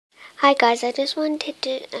Hi guys, I just wanted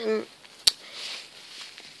to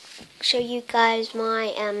show you guys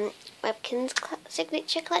my webkinz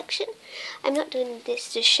signature collection. I'm not doing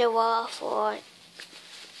this to show off or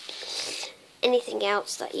anything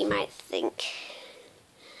else that you might think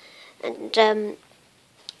and that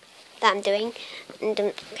I'm doing. And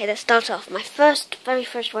okay, let's start off. My very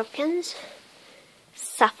first webkinz,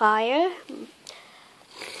 Sapphire,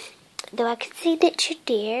 the webkinz signature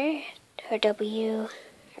deer, her W,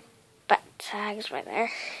 back tags right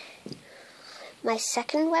there. My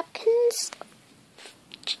second webkinz,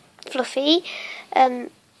 Fluffy,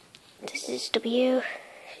 this is W,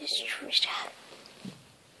 he's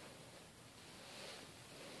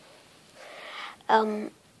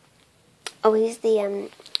the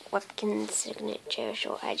webkinz signature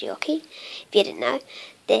short-haired Yorkie. If you didn't know,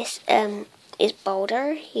 this is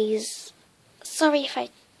Boulder. He's sorry if I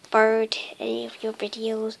borrowed any of your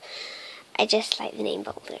videos. I just like the name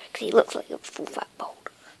Boulder because he looks like a full fat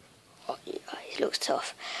boulder. Oh, yeah, he looks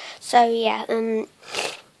tough. So yeah,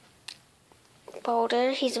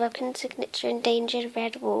 Boulder. He's a webkinz signature endangered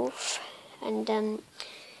red wolf, and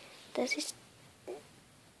there's his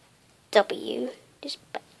W, this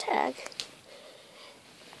butt tag.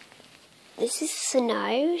 This is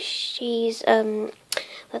Snow. She's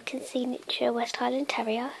webkinz signature West Highland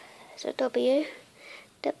Terrier. There's a W,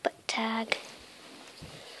 the butt tag.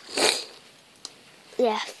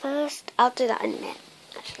 Yeah, first I'll do that in a minute.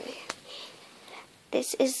 Actually,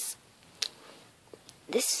 what's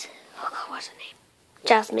her name?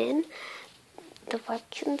 Jasmine, the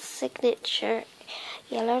webkinz signature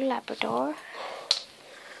yellow Labrador.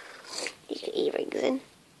 You get earrings in.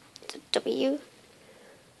 It's a W,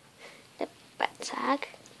 the butt tag.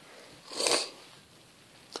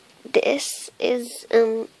 This is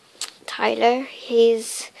Tyler.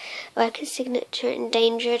 He's webkinz signature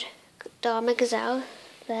endangered Dharma Gazelle.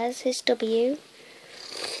 There's his W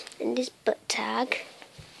and his butt tag.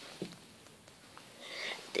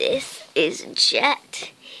 This is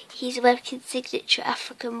Jet. He's a webkinz signature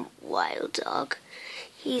African wild dog.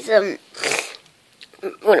 He's one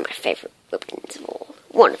of my favourite webkinz of all.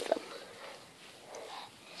 One of them.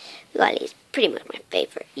 Well, he's pretty much my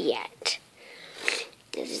favourite yet.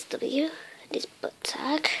 There's his W and his butt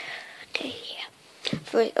tag. Okay, yeah.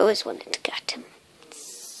 I always wanted to get him.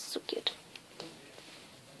 So cute.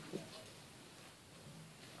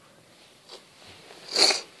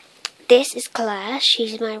 This is Claire.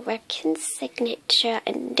 She's my webkinz signature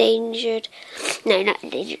endangered. No, not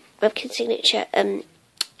endangered. Webkinz signature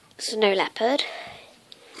snow leopard.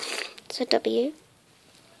 It's a W.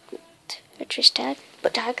 A trish tag.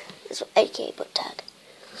 Butt tag. That's what aka butt tag.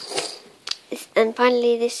 And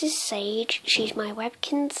finally, this is Sage. She's my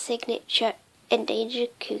webkinz signature endangered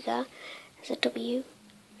cougar. There's a W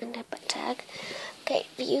and a butt tag. Okay,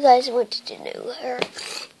 if you guys wanted to know her,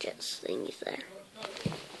 just things there.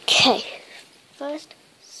 Okay, first,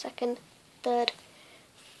 second, third.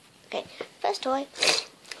 Okay, first toy,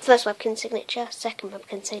 first webkinz signature, second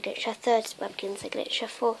webkinz signature, third webkinz signature,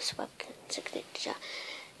 fourth webkinz signature,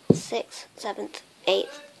 6th, 7th,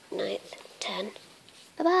 8th, 9th, 10th.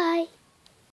 Bye bye.